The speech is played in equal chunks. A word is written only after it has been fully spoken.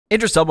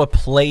Idris Elba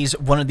plays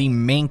one of the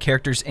main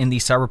characters in the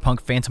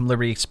Cyberpunk Phantom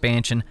Liberty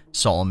expansion,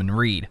 Solomon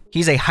Reed.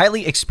 He's a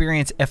highly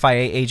experienced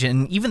FIA agent,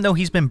 and even though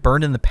he's been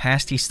burned in the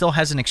past, he still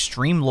has an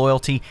extreme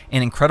loyalty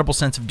and incredible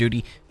sense of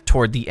duty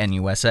toward the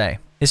NUSA.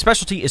 His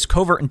specialty is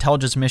covert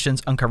intelligence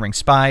missions, uncovering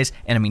spies,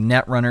 enemy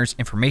net runners,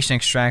 information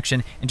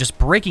extraction, and just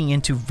breaking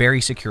into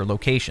very secure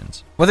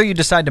locations. Whether you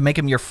decide to make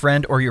him your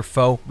friend or your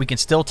foe, we can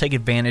still take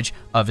advantage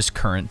of his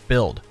current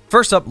build.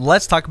 First up,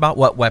 let's talk about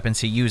what weapons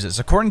he uses.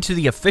 According to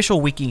the official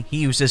wiki, he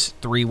uses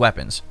 3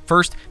 weapons.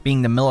 First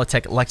being the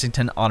Militech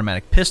Lexington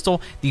automatic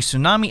pistol, the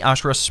Tsunami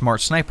Ashura smart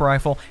sniper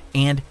rifle,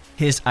 and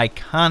his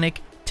iconic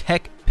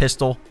tech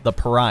pistol, the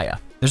Pariah.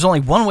 There's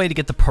only one way to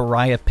get the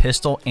Pariah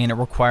pistol, and it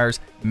requires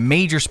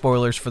major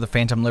spoilers for the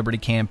Phantom Liberty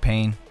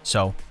campaign,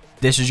 so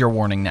this is your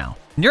warning now.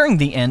 Nearing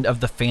the end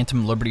of the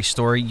Phantom Liberty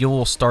story, you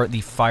will start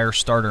the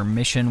Firestarter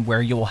mission,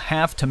 where you will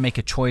have to make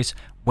a choice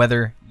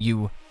whether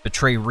you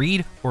betray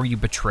Reed or you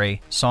betray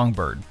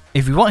Songbird.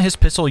 If you want his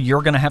pistol,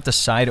 you're going to have to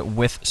side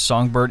with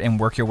Songbird and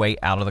work your way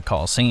out of the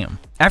Coliseum.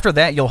 After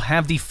that, you'll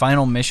have the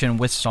final mission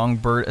with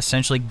Songbird,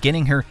 essentially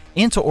getting her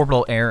into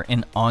orbital air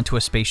and onto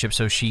a spaceship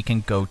so she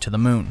can go to the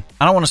moon.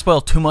 I don't want to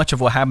spoil too much of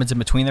what happens in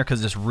between there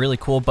because it's really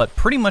cool, but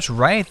pretty much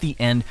right at the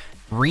end,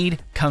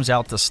 Reed comes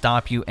out to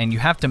stop you, and you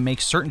have to make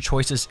certain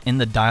choices in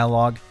the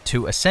dialogue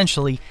to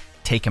essentially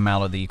take him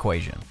out of the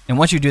equation. And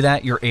once you do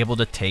that, you're able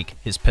to take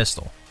his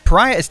pistol.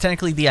 Pariah is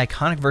technically the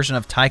iconic version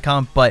of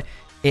Tycom, but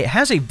it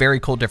has a very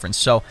cool difference.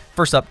 So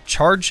first up,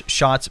 charge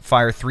shots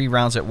fire 3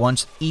 rounds at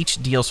once.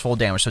 Each deals full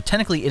damage. So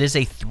technically it is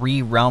a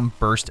 3-round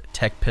burst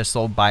tech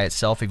pistol by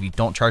itself if you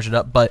don't charge it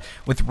up. But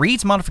with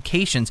Reed's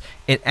modifications,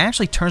 it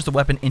actually turns the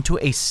weapon into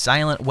a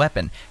silent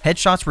weapon.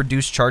 Headshots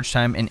reduce charge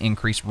time and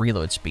increase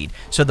reload speed.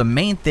 So the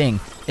main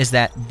thing is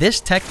that this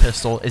tech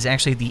pistol is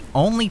actually the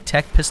only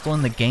tech pistol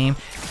in the game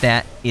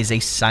that is a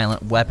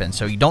silent weapon.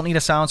 So you don't need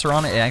a silencer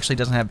on it. It actually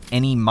doesn't have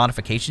any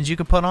modifications you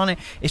can put on it.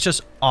 It's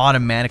just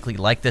automatically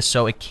like this.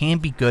 So it can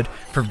be good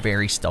for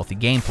very stealthy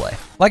gameplay.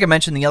 Like I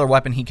mentioned, the other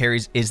weapon he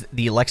carries is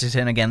the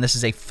Lexington. Again, this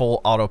is a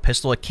full auto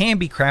pistol. It can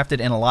be crafted,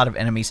 and a lot of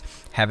enemies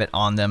have it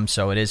on them,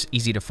 so it is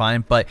easy to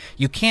find, but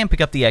you can pick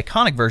up the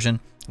iconic version,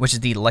 which is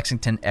the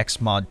Lexington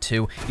X Mod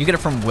 2. You get it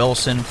from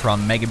Wilson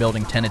from Mega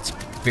Building 10. It's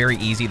very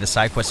easy. The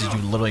side quest is you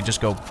literally just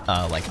go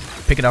like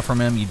pick it up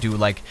from him. You do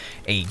like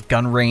a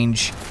gun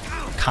range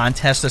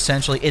contest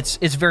essentially.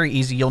 It's very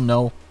easy. You'll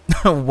know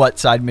what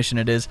side mission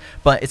it is,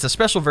 but it's a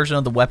special version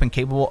of the weapon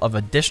capable of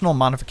additional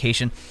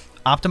modification.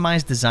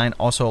 Optimized design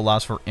also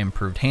allows for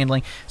improved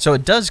handling, so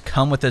it does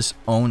come with its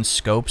own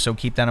scope, so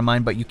keep that in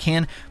mind, but you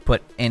can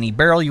put any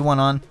barrel you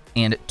want on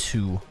and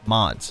 2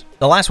 mods.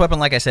 The last weapon,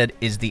 like I said,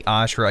 is the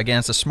Ashura. Again,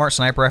 it's a smart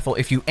sniper rifle.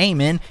 If you aim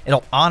in,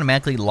 it'll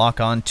automatically lock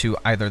on to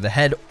either the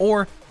head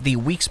or the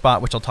weak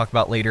spot, which I'll talk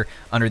about later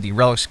under the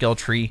Relic skill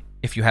tree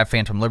if you have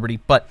Phantom Liberty,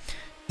 but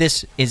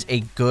this is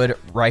a good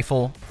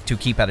rifle to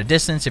keep at a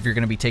distance if you're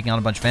going to be taking on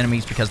a bunch of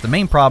enemies, because the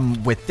main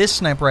problem with this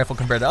sniper rifle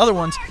compared to other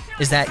ones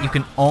is that you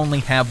can only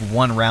have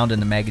 1 round in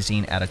the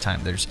magazine at a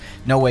time. There's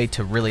no way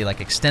to really like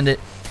extend it.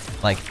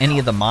 Like any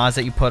of the mods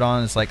that you put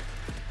on, it's like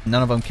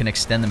none of them can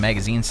extend the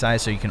magazine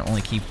size, so you can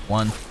only keep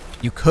 1.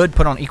 You could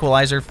put on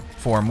Equalizer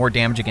for more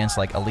damage against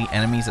like elite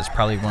enemies. That's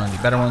probably one of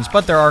the better ones,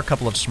 but there are a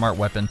couple of smart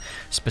weapon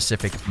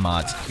specific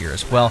mods here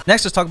as well.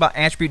 Next, let's talk about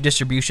attribute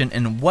distribution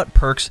and what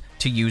perks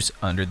to use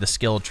under the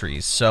skill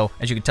trees. So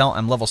as you can tell,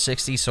 I'm level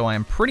 60, so I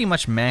am pretty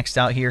much maxed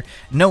out here.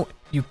 Note,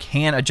 you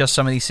can adjust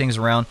some of these things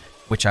around,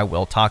 which I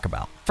will talk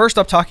about. First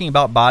up, talking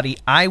about body,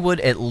 I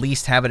would at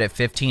least have it at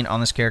 15 on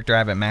this character. I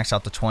have it maxed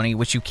out to 20,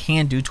 which you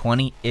can do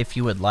 20 if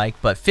you would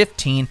like, but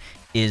 15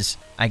 is,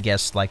 I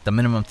guess, like the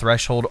minimum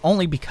threshold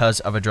only because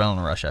of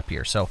Adrenaline Rush up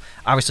here. So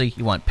obviously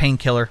you want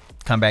Painkiller,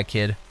 Comeback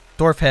Kid,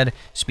 Dwarf Head,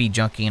 Speed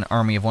Junkie, and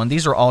Army of One.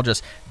 These are all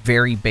just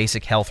very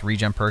basic health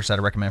regen perks that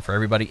I recommend for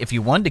everybody. If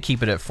you wanted to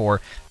keep it at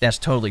 4, that's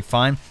totally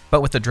fine.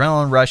 But with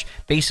Adrenaline Rush,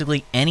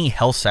 basically any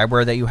health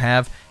cyberware that you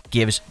have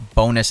gives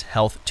bonus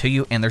health to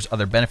you, and there's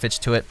other benefits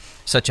to it,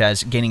 such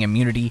as gaining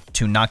immunity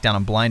to knockdown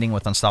and blinding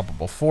with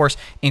Unstoppable Force,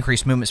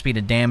 increased movement speed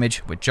and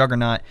damage with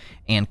Juggernaut,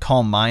 and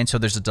Calm Mind, so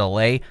there's a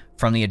delay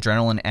from the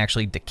adrenaline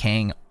actually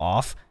decaying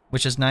off,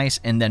 which is nice,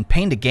 and then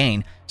Pain to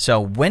Gain,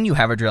 so when you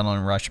have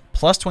Adrenaline Rush,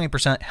 plus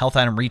 20% health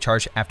item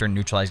recharge after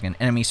neutralizing an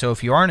enemy. So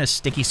if you are in a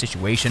sticky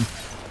situation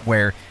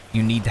where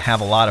you need to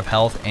have a lot of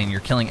health and you're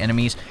killing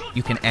enemies,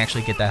 you can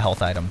actually get that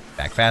health item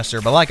back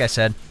faster. But like I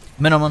said,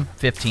 minimum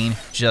 15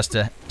 just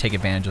to take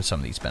advantage of some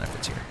of these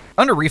benefits here.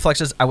 Under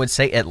reflexes, I would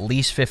say at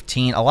least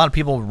 15. A lot of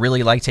people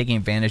really like taking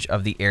advantage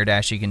of the air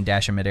dash. You can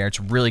dash in midair. It's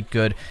really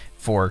good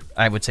for,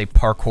 I would say,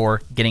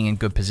 parkour, getting in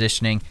good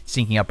positioning,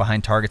 sneaking up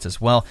behind targets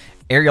as well.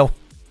 Aerial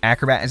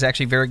Acrobat is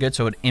actually very good,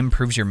 so it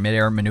improves your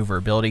midair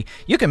maneuverability.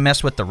 You can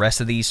mess with the rest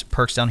of these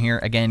perks down here.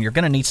 Again, you're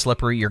going to need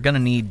Slippery, you're going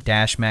to need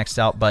Dash maxed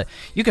out, but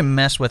you can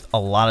mess with a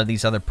lot of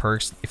these other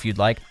perks if you'd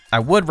like. I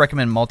would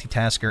recommend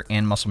Multitasker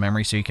and Muscle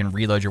Memory so you can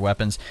reload your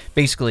weapons,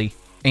 basically,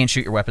 and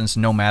shoot your weapons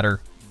no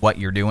matter what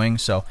you're doing.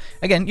 So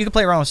again, you can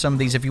play around with some of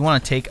these if you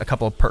want to take a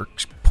couple of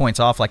perks points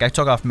off. Like I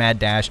took off Mad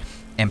Dash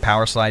and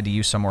power slide to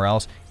use somewhere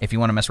else. If you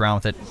want to mess around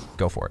with it,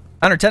 go for it.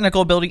 Under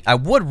technical ability, I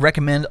would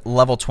recommend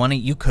level 20.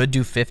 You could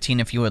do 15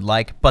 if you would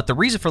like, but the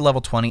reason for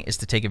level 20 is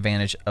to take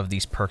advantage of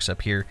these perks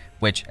up here,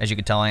 which, as you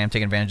can tell, I am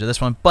taking advantage of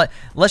this one. But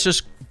let's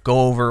just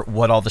go over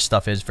what all this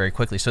stuff is very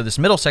quickly. So this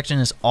middle section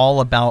is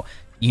all about,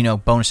 you know,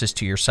 bonuses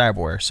to your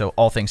cyberware. So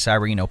all things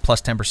cyber, you know,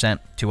 plus 10%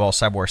 to all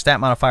cyberware stat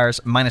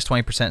modifiers, minus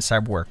 20%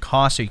 cyberware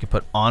cost, so you can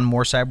put on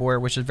more cyberware,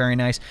 which is very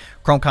nice.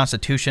 Chrome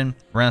Constitution,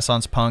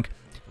 Renaissance Punk,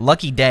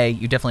 Lucky Day,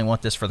 you definitely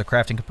want this for the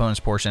crafting components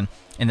portion,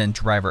 and then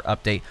driver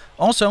update.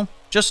 Also,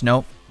 just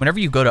note, whenever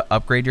you go to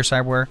upgrade your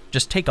cyberware,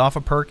 just take off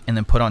a perk and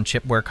then put on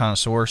Chipware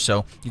Connoisseur,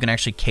 so you can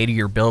actually cater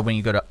your build when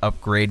you go to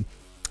upgrade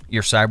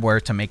your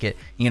cyberware to make it,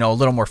 you know, a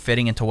little more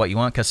fitting into what you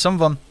want, because some of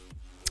them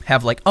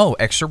have like, oh,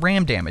 extra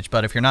RAM damage,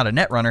 but if you're not a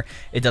net runner,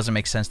 it doesn't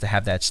make sense to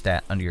have that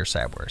stat under your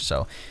cyberware.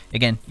 So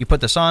again, you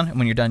put this on, and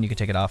when you're done, you can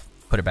take it off,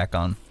 put it back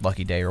on,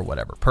 Lucky Day or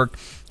whatever perk.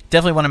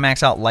 Definitely want to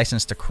max out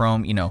license to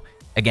Chrome, you know,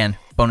 again,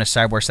 bonus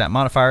cyberware stat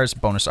modifiers,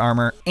 bonus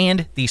armor,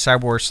 and the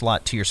cyberware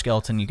slot to your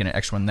skeleton. You get an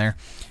extra one there.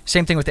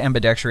 Same thing with the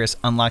ambidextrous,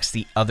 unlocks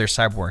the other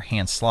cyberware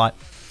hand slot.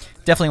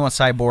 Definitely want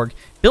cyborg,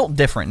 built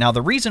different. Now,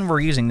 the reason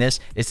we're using this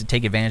is to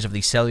take advantage of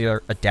the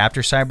cellular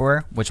adapter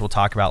cyberware, which we'll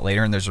talk about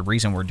later, and there's a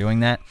reason we're doing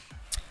that.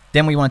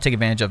 Then we want to take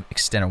advantage of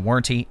extended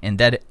warranty and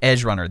Dead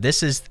Edge Runner.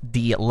 This is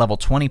the level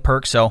 20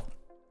 perk, so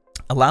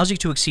allows you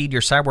to exceed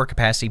your cyberware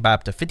capacity by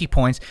up to 50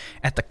 points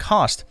at the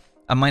cost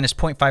of minus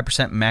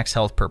 0.5% max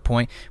health per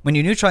point. When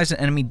you neutralize an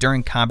enemy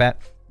during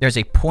combat, there's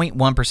a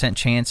 0.1%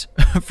 chance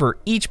for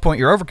each point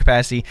you're over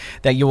capacity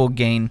that you will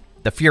gain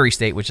the Fury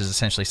state, which is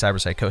essentially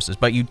cyberpsychosis.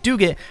 But you do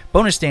get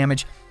bonus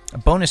damage, a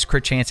bonus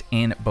crit chance,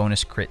 and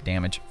bonus crit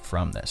damage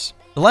from this.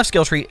 The left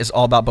skill tree is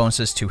all about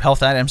bonuses to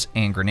health items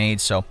and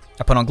grenades. So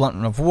I put on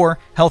Glutton of War,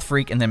 Health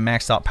Freak, and then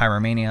maxed out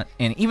Pyromania.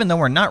 And even though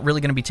we're not really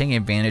going to be taking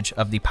advantage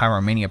of the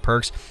Pyromania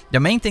perks,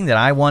 the main thing that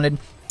I wanted,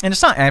 and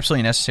it's not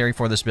absolutely necessary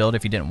for this build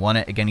if you didn't want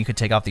it. Again, you could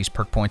take off these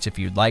perk points if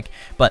you'd like.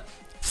 But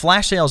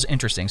Flash Sale is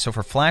interesting. So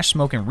for Flash,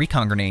 Smoke, and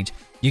Recon grenades,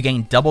 you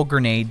gain double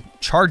grenade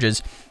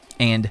charges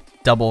and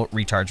double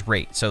recharge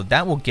rate. So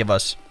that will give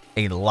us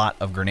a lot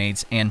of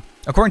grenades. And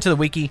according to the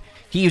wiki,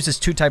 he uses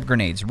two type of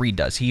grenades. Reed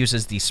does. He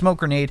uses the smoke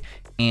grenade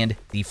and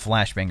the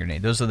flashbang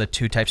grenade. Those are the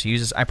two types he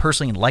uses. I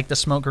personally like the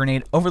smoke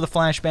grenade over the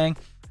flashbang.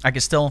 I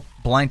can still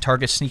blind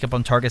targets, sneak up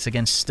on targets,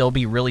 again, still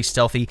be really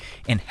stealthy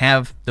and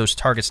have those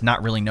targets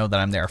not really know that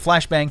I'm there.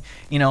 Flashbang,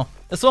 you know,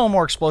 it's a little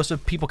more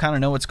explosive. People kind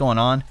of know what's going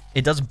on.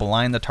 It does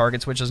blind the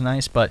targets, which is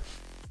nice, but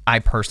I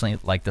personally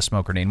like the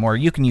smoke grenade more.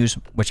 You can use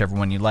whichever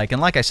one you like.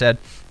 And like I said,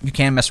 you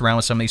can mess around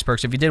with some of these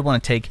perks. If you did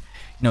want to take, you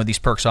know, these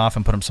perks off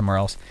and put them somewhere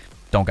else,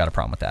 don't got a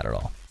problem with that at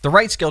all. The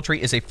right skill tree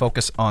is a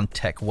focus on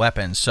tech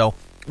weapons. So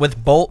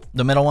with Bolt,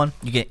 the middle one,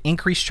 you get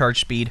increased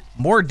charge speed,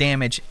 more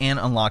damage, and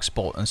unlocks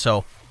Bolt. And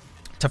so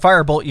to fire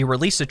a Bolt, you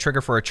release the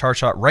trigger for a charge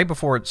shot right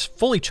before it's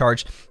fully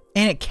charged,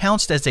 and it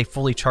counts as a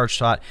fully charged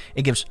shot.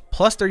 It gives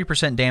plus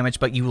 30% damage,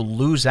 but you will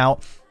lose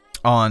out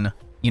on,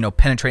 you know,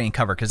 penetrating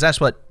cover, because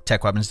that's what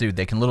tech weapons do.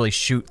 They can literally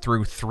shoot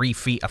through 3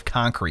 feet of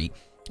concrete,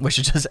 which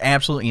is just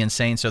absolutely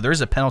insane. So there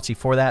is a penalty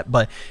for that,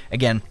 but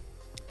again,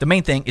 the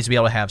main thing is to be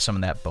able to have some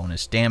of that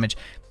bonus damage.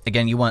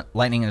 Again, you want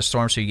lightning and a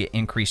storm, so you get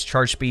increased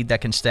charge speed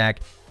that can stack,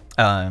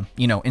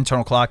 you know,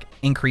 internal clock,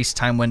 increased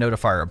time window to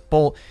fire a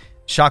bolt,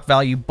 shock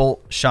value,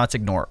 bolt shots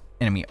ignore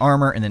enemy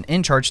armor, and then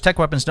in charge, tech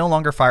weapons no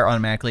longer fire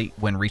automatically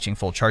when reaching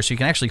full charge, so you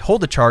can actually hold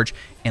the charge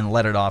and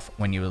let it off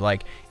when you would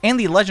like. And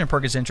the legend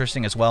perk is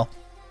interesting as well.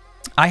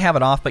 I have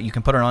it off, but you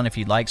can put it on if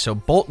you'd like. So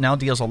Bolt now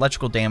deals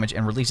electrical damage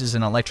and releases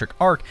an electric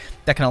arc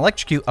that can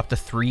electrocute up to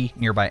 3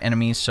 nearby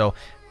enemies. So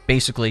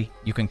basically,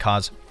 you can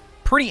cause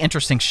pretty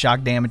interesting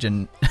shock damage,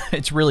 and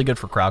it's really good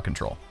for crowd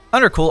control.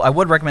 Under cool, I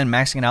would recommend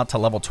maxing it out to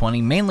level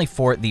 20, mainly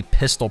for the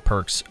pistol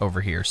perks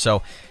over here.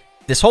 So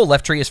this whole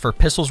left tree is for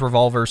pistols,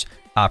 revolvers,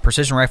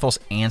 precision rifles,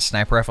 and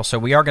sniper rifles. So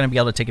we are going to be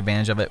able to take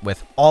advantage of it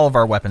with all of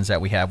our weapons that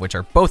we have, which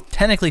are both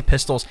technically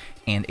pistols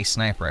and a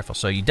sniper rifle.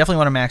 So you definitely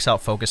want to max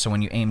out focus, so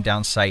when you aim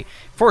down sight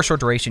for a short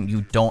duration,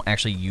 you don't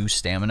actually use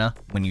stamina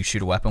when you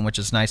shoot a weapon, which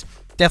is nice.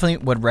 Definitely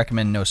would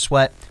recommend no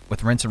sweat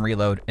with rinse and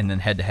reload, and then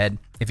head to head.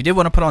 If you did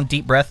want to put on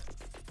deep breath,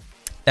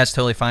 that's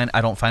totally fine.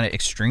 I don't find it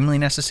extremely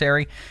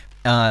necessary.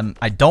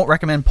 I don't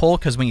recommend pull,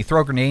 because when you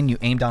throw a grenade and you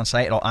aim down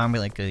sight, it'll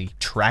automatically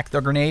track the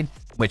grenade,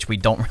 which we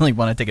don't really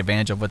want to take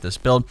advantage of with this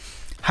build.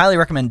 Highly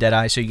recommend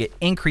Deadeye, so you get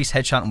increased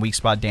headshot and weak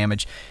spot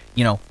damage,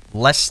 you know,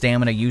 less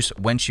stamina use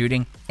when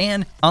shooting,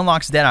 and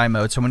unlocks Deadeye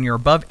mode. So when you're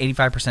above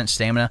 85%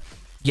 stamina,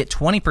 you get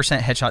 20%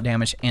 headshot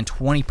damage and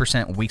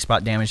 20% weak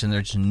spot damage, and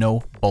there's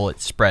no bullet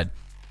spread.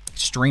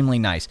 Extremely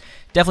nice.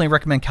 Definitely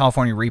recommend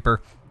California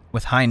Reaper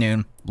with High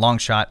Noon, Long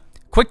Shot,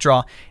 Quick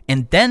Draw,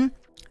 and then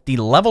the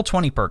level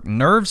 20 perk,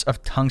 Nerves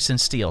of Tungsten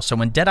Steel. So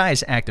when Deadeye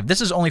is active, this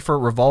is only for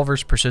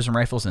revolvers, precision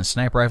rifles, and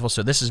sniper rifles,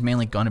 so this is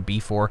mainly going to be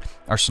for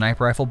our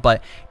sniper rifle,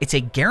 but it's a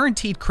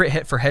guaranteed crit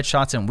hit for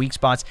headshots and weak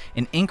spots,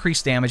 and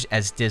increased damage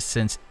as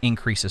distance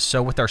increases.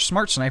 So with our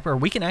smart sniper,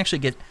 we can actually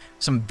get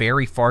some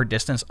very far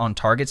distance on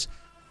targets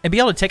and be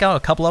able to take out a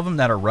couple of them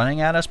that are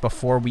running at us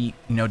before we,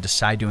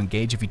 decide to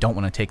engage if you don't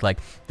want to take like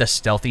the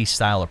stealthy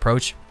style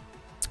approach.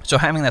 So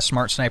having that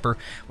smart sniper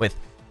with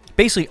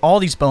basically all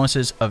these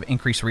bonuses of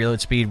increased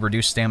reload speed,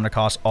 reduced stamina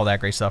cost, all that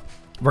great stuff,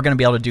 we're going to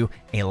be able to do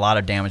a lot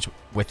of damage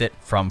with it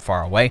from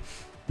far away.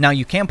 Now,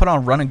 you can put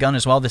on run and gun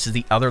as well. This is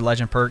the other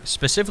legend perk,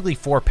 specifically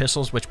for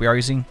pistols, which we are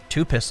using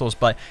 2 pistols,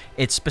 but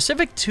it's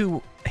specific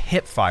to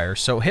hip fire.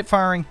 So hip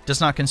firing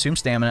does not consume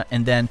stamina,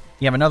 and then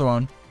you have another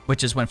one,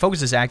 which is when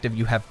focus is active,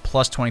 you have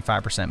plus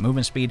 25%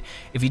 movement speed.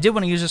 If you did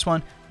want to use this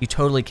one, you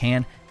totally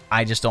can.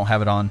 I just don't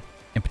have it on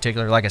in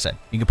particular. Like I said,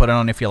 you can put it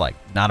on if you like,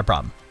 not a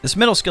problem. This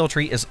middle skill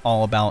tree is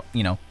all about,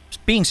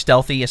 being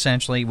stealthy,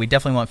 essentially. We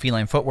definitely want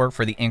feline footwork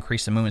for the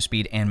increase in movement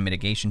speed and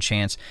mitigation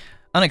chance.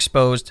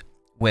 Unexposed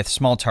with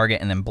small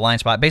target and then blind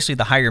spot. Basically,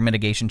 the higher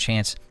mitigation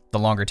chance, the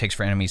longer it takes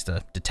for enemies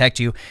to detect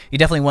you. You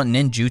definitely want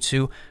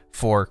ninjutsu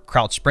for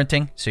crouch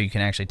sprinting, so you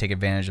can actually take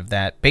advantage of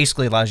that.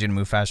 Basically allows you to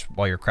move fast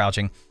while you're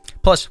crouching.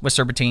 Plus, with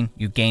serpentine,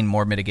 you gain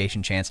more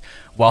mitigation chance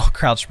while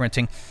crouch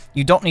sprinting.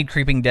 You don't need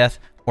creeping death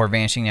or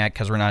vanishing act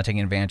because we're not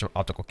taking advantage of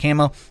optical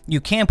camo.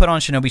 You can put on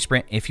shinobi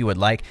sprint if you would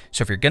like.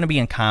 So if you're going to be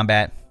in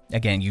combat,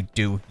 again, you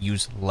do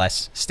use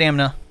less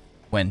stamina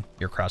when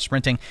you're crouch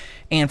sprinting.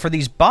 And for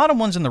these bottom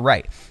ones on the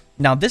right,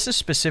 now this is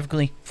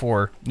specifically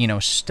for,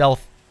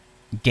 stealth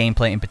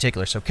gameplay in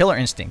particular. So Killer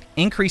Instinct,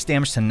 increased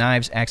damage to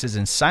knives, axes,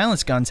 and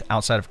silence guns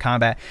outside of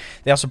combat.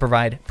 They also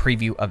provide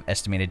preview of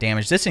estimated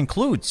damage. This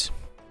includes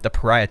the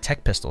Pariah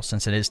tech pistol,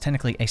 since it is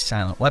technically a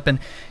silent weapon.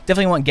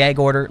 Definitely want gag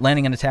order.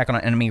 Landing an attack on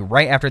an enemy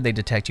right after they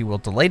detect you will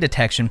delay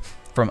detection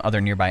from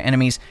other nearby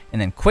enemies.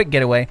 And then quick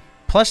getaway,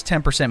 plus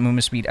 10%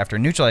 movement speed after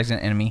neutralizing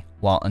an enemy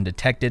while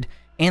undetected.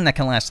 And that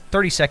can last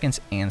 30 seconds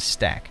and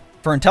stack.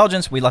 For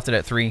intelligence, we left it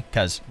at 3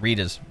 because Reed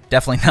is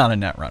definitely not a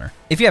net runner.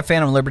 If you have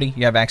Phantom Liberty,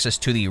 you have access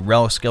to the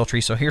Relic skill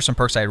tree, so here's some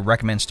perks I'd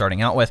recommend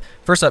starting out with.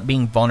 First up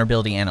being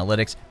Vulnerability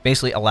Analytics,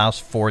 basically allows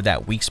for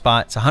that weak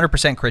spot. It's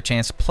 100% crit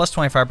chance, plus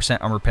 25%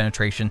 armor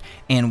penetration,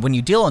 and when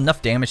you deal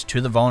enough damage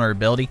to the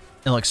vulnerability,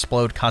 it'll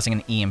explode, causing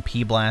an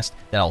EMP blast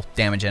that'll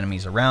damage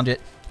enemies around it.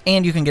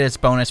 And you can get its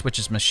bonus, which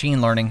is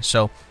Machine Learning,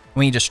 so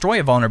when you destroy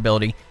a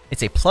vulnerability,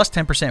 it's a plus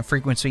 10%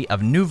 frequency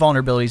of new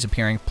vulnerabilities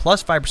appearing,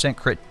 plus 5%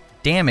 crit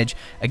damage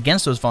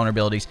against those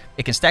vulnerabilities.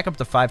 It can stack up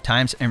to 5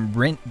 times, and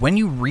when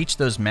you reach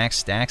those max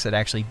stacks, it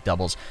actually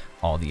doubles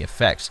all the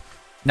effects.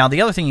 Now,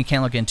 the other thing you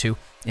can look into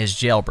is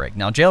Jailbreak.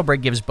 Now,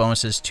 Jailbreak gives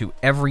bonuses to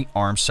every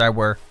arm,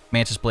 Cyberware,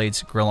 Mantis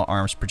Blades, Gorilla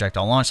Arms,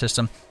 Projectile Launch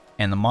System,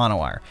 and the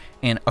Monowire.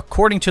 And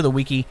according to the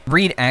wiki,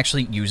 Reed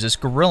actually uses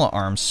Gorilla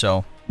Arms,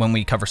 so when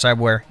we cover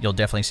Cyberware, you'll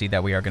definitely see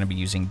that we are going to be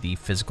using the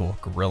physical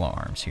Gorilla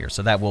Arms here.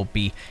 So that will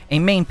be a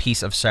main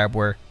piece of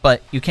Cyberware,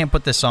 but you can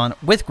put this on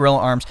with Gorilla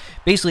Arms.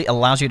 Basically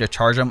allows you to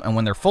charge them, and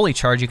when they're fully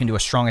charged, you can do a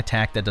strong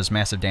attack that does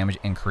massive damage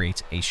and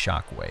creates a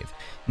shockwave.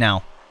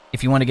 Now,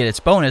 if you want to get its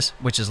bonus,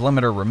 which is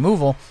limiter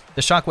removal,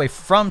 the shockwave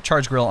from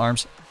charged Gorilla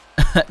Arms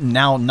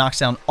now knocks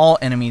down all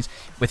enemies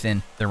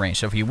within the range.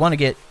 So if you want to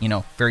get,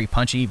 very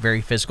punchy,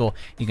 very physical,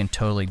 you can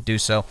totally do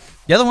so.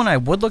 The other one I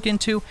would look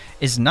into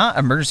is not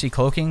emergency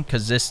cloaking,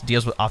 because this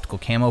deals with optical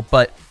camo,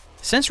 but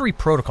sensory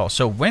protocol.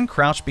 So when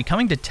crouched,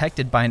 becoming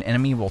detected by an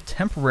enemy will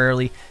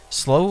temporarily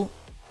slow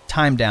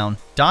time down,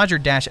 dodge or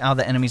dash out of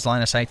the enemy's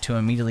line of sight to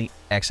immediately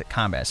exit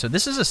combat. So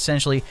this is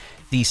essentially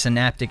the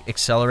synaptic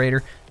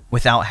accelerator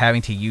without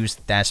having to use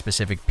that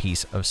specific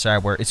piece of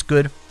Cyberware. It's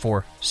good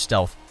for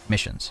stealth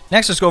missions.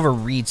 Next, let's go over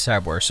Reed's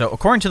Cyberware. So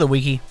according to the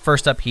wiki,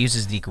 first up, he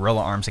uses the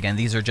Gorilla Arms. Again,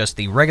 these are just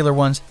the regular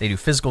ones. They do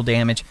physical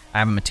damage. I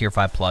have them a tier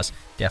 5 plus.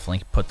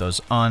 Definitely put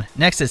those on.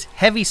 Next is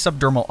Heavy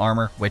Subdermal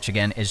Armor, which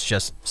again is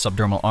just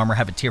subdermal armor.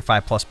 Have a tier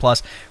 5 plus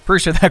plus.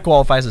 Pretty sure that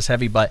qualifies as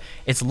heavy, but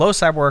it's low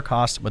Cyberware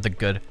cost with a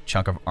good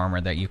chunk of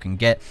armor that you can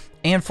get.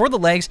 And for the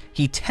legs,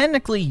 he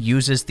technically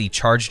uses the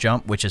Charge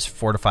Jump, which is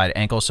Fortified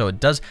Ankle, so it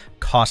does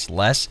cost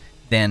less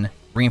than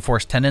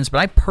Reinforced Tendons, but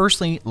I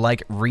personally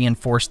like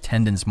Reinforced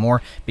Tendons more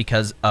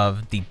because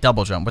of the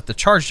double jump. With the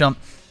Charge Jump,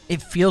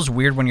 it feels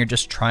weird when you're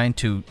just trying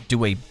to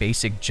do a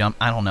basic jump.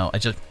 I don't know.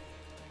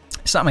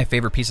 It's not my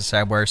favorite piece of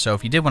Cyberware, so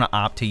if you did want to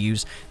opt to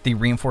use the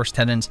Reinforced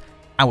Tendons,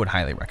 I would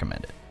highly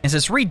recommend it. And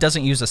since Reed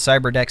doesn't use the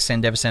Cyberdeck,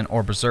 Sandevisan,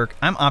 or Berserk,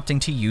 I'm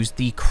opting to use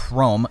the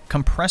Chrome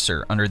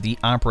Compressor under the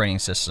operating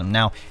system.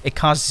 Now, it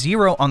costs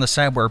 0 on the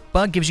Cyberware,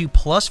 but gives you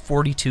plus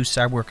 42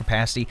 Cyberware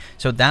capacity,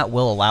 so that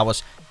will allow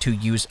us to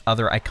use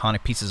other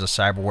iconic pieces of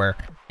Cyberware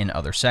in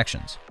other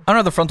sections.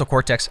 Under the Frontal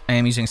Cortex, I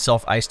am using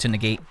Self-Ice to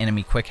negate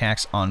enemy quick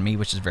hacks on me,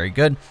 which is very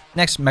good.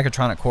 Next,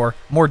 Mechatronic Core,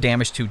 more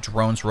damage to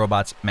drones,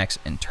 robots, mechs,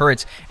 and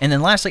turrets. And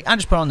then lastly, I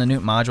just put on the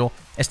Newt module.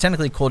 It's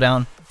technically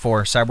cooldown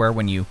for Cyberware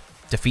when you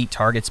defeat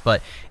targets,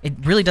 but it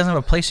really doesn't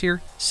have a place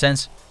here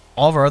since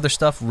all of our other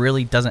stuff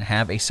really doesn't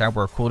have a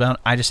Cyberware cooldown.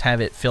 I just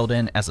have it filled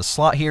in as a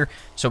slot here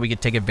so we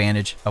could take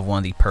advantage of one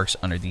of the perks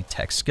under the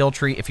tech skill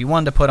tree. If you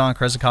wanted to put on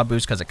Kresikov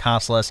Boost because it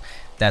costs less,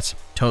 that's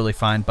totally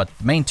fine, but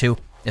the main two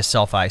is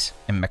Self-Ice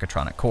and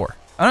Mechatronic Core.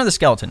 Under the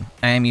skeleton,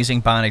 I am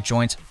using Bionic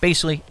Joints.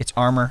 Basically, it's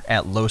armor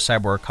at low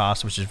Cyberware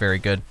cost, which is very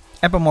good.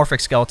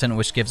 Epimorphic Skeleton,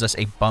 which gives us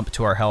a bump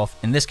to our health.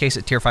 In this case,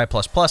 at tier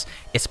 5++,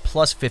 it's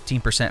plus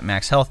 15%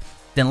 max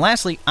health. Then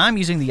lastly, I'm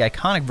using the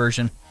iconic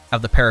version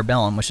of the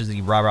Parabellum, which is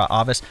the Rara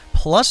Avis,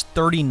 plus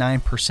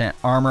 39%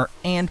 armor,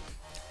 and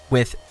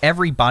with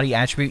every body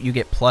attribute, you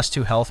get plus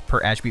 2 health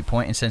per attribute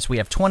point, and since we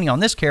have 20 on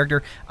this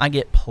character, I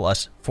get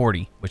plus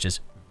 40, which is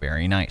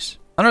very nice.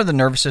 Under the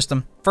nervous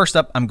system, first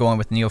up, I'm going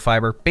with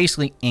Neofiber,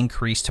 basically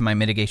increase to my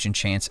mitigation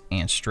chance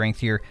and strength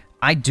here.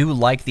 I do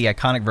like the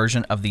iconic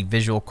version of the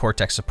Visual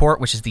Cortex support,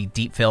 which is the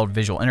deep field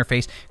visual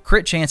interface.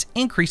 Crit chance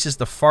increases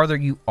the farther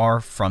you are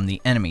from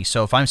the enemy.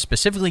 So if I'm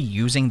specifically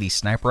using the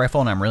sniper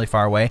rifle and I'm really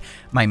far away,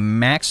 my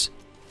max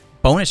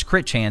bonus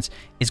crit chance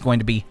is going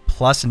to be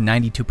plus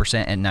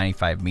 92% at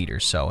 95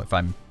 meters. So if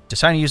I'm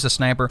deciding to use the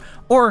sniper,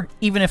 or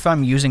even if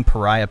I'm using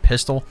Pariah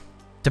pistol,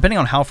 depending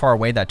on how far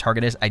away that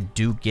target is, I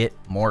do get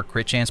more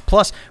crit chance.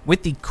 Plus,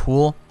 with the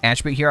cool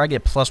attribute here, I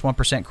get plus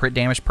 1% crit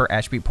damage per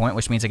attribute point,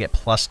 which means I get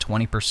plus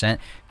 20%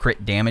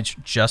 crit damage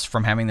just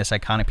from having this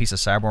iconic piece of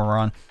cyberware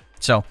on.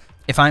 So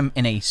if I'm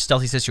in a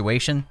stealthy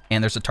situation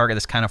and there's a target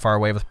that's kind of far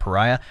away with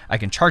Pariah, I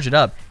can charge it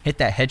up, hit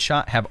that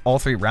headshot, have all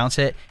 3 rounds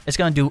hit. It's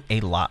going to do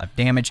a lot of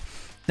damage.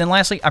 Then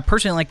lastly, I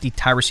personally like the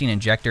Tyrosine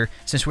Injector,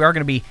 since we are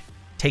going to be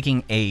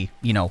taking a,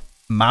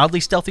 mildly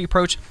stealthy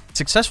approach.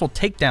 Successful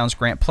takedowns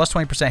grant plus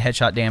 20%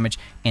 headshot damage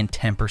and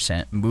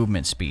 10%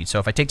 movement speed. So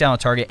if I take down a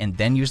target and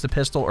then use the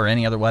pistol or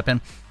any other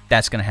weapon,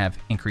 that's going to have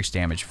increased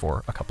damage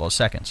for a couple of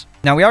seconds.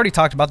 Now, we already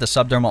talked about the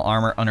subdermal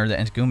armor under the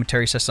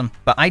integumentary system,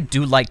 but I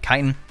do like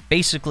chitin.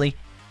 Basically,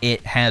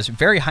 it has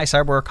very high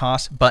cyberware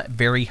costs, but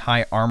very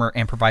high armor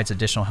and provides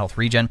additional health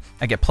regen.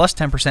 I get plus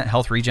 10%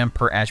 health regen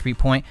per attribute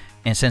point,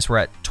 and since we're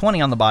at 20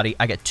 on the body,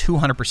 I get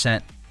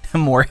 200%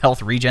 more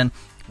health regen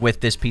with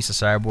this piece of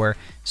cyberware.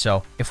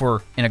 So if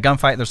we're in a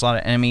gunfight, there's a lot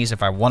of enemies.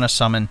 If I want to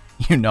summon,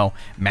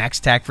 max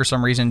tack for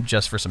some reason,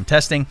 just for some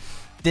testing,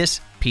 this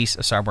piece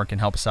of cyberware can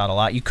help us out a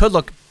lot. You could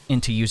look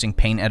into using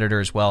Pain Editor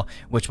as well,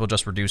 which will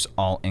just reduce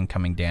all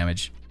incoming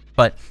damage.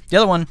 But the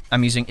other one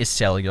I'm using is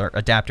Cellular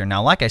Adapter.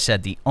 Now, like I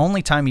said, the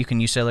only time you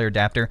can use Cellular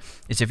Adapter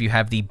is if you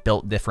have the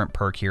Built Different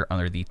perk here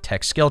under the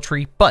tech skill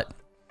tree, but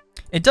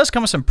it does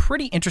come with some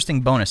pretty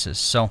interesting bonuses.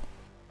 So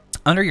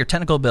under your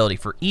technical ability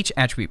for each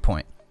attribute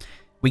point,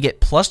 we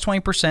get plus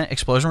 20%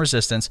 explosion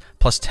resistance,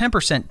 plus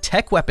 10%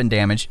 tech weapon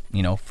damage,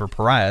 for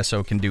Pariah, so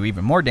it can do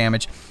even more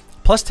damage,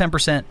 plus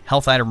 10%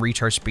 health item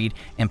recharge speed,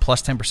 and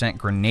plus 10%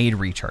 grenade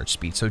recharge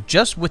speed. So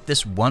just with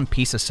this one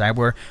piece of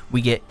cyberware, we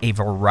get a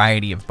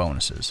variety of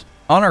bonuses.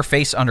 On our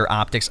face under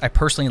optics, I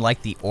personally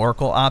like the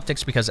Oracle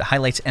optics because it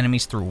highlights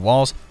enemies through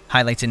walls,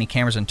 highlights any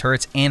cameras and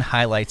turrets, and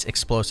highlights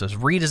explosives.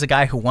 Reed is a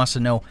guy who wants to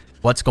know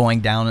what's going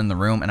down in the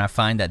room, and I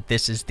find that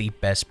this is the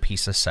best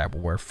piece of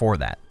cyberware for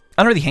that.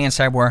 Under the hand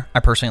cyberware,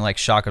 I personally like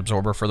Shock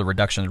Absorber for the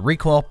reduction of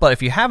recoil, but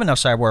if you have enough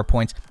cyberware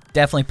points,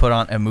 definitely put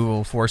on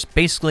Immovable Force.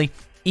 Basically,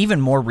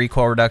 even more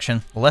recoil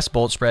reduction, less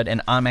bullet spread,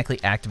 and automatically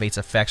activates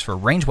effects for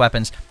ranged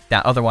weapons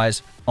that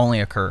otherwise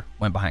only occur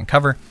when behind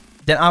cover.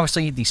 Then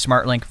obviously the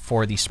Smart Link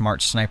for the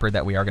Smart Sniper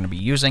that we are going to be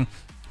using,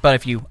 but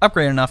if you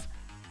upgrade enough,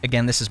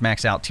 again, this is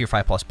maxed out tier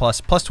 5++,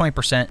 plus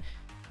 20%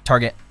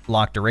 target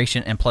lock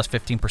duration, and plus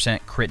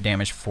 15% crit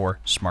damage for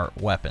smart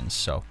weapons.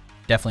 So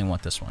definitely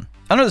want this one.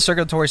 Under the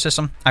circulatory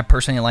system, I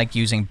personally like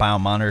using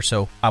Biomonitor,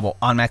 so I will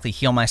automatically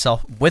heal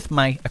myself with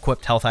my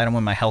equipped health item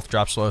when my health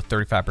drops below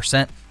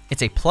 35%.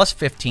 It's a plus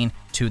 15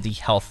 to the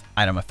health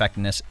item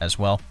effectiveness as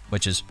well,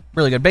 which is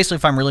really good. Basically,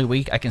 if I'm really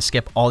weak, I can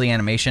skip all the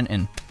animation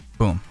and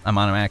boom, I'm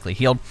automatically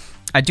healed.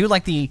 I do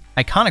like the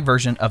iconic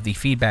version of the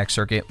feedback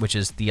circuit, which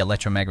is the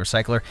Electromag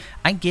Recycler.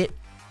 I get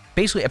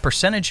basically a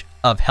percentage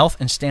of health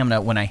and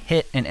stamina when I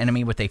hit an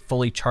enemy with a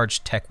fully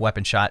charged tech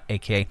weapon shot,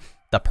 aka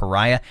the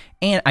Pariah,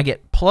 and I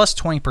get plus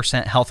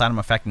 20% health item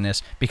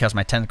effectiveness because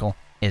my technical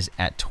is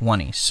at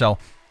 20. So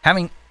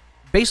having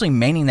basically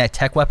maining that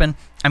tech weapon,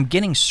 I'm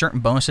getting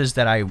certain bonuses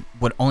that I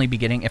would only be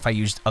getting if I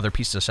used other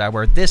pieces of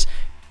cyberware. This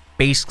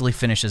basically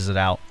finishes it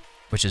out,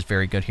 which is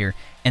very good here.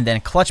 And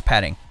then clutch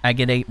padding, I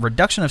get a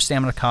reduction of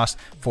stamina cost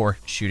for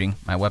shooting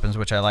my weapons,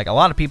 which I like. A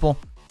lot of people,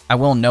 I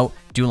will note,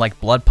 do like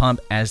Blood Pump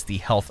as the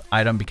health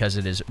item because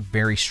it is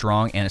very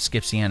strong and it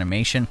skips the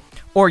animation.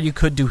 Or you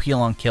could do Heal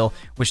on Kill,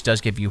 which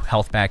does give you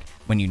health back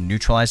when you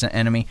neutralize an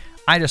enemy.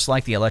 I just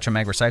like the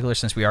Electromag Recycler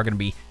since we are going to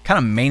be kind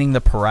of maining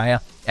the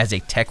Pariah as a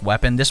tech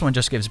weapon. This one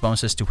just gives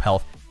bonuses to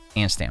health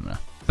and stamina.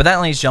 But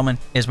that, ladies and gentlemen,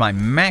 is my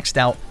maxed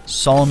out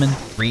Solomon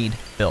Reed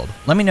build.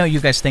 Let me know what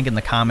you guys think in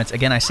the comments.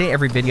 Again, I say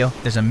every video,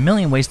 there's a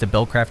million ways to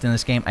build craft in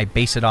this game. I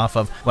base it off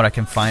of what I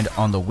can find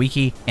on the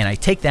wiki, and I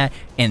take that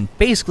and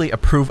basically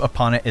approve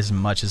upon it as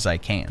much as I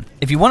can.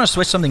 If you want to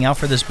switch something out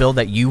for this build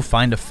that you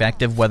find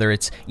effective, whether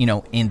it's,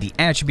 in the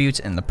attributes,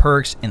 in the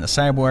perks, in the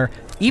cyberware,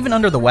 even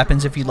under the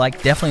weapons if you'd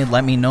like, definitely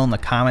let me know in the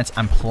comments.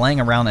 I'm playing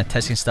around and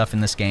testing stuff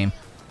in this game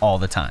all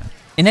the time.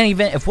 In any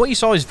event, if what you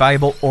saw is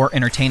valuable or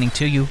entertaining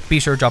to you, be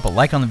sure to drop a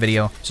like on the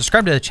video,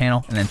 subscribe to the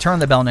channel, and then turn on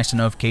the bell next to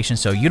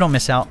notifications so you don't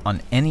miss out on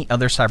any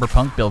other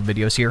Cyberpunk build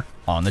videos here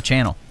on the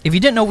channel. If you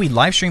didn't know, we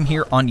live stream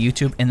here on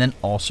YouTube and then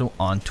also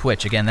on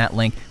Twitch. Again, that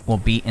link will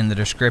be in the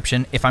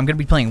description. If I'm going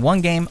to be playing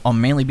one game, I'll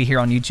mainly be here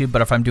on YouTube,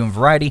 but if I'm doing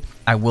variety,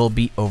 I will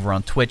be over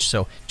on Twitch,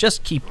 so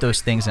just keep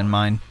those things in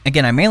mind.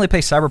 Again, I mainly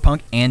play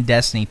Cyberpunk and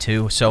Destiny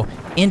 2, so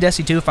in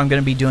Destiny 2, if I'm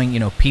going to be doing,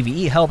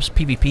 PvE helps,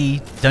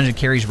 PvP, dungeon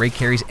carries, raid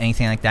carries,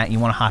 anything like that, and you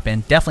want to hop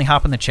in, definitely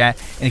hop in the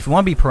chat, and if you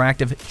want to be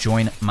proactive,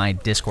 join my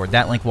Discord.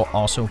 That link will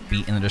also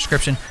be in the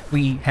description.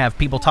 We have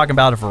people talking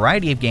about a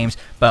variety of games,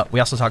 but we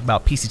also talk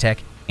about PC tech,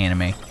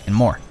 anime, and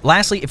more.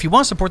 Lastly, if you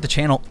want to support the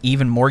channel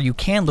even more, you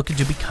can look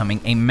into becoming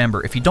a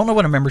member. If you don't know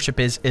what a membership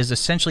is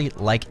essentially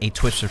like a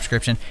Twitch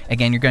subscription.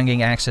 Again, you're going to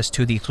get access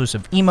to the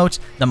exclusive emotes,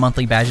 the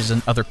monthly badges,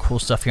 and other cool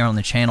stuff here on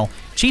the channel,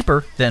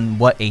 cheaper than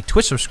what a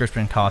Twitch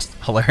subscription costs,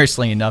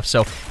 hilariously enough.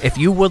 So if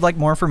you would like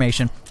more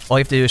information, all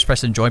you have to do is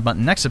press the join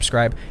button, next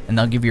subscribe, and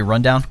they'll give you a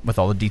rundown with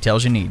all the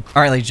details you need.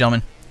 All right, ladies and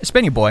gentlemen, it's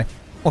been your boy.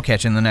 We'll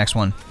catch you in the next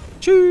one.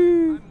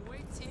 Cheers!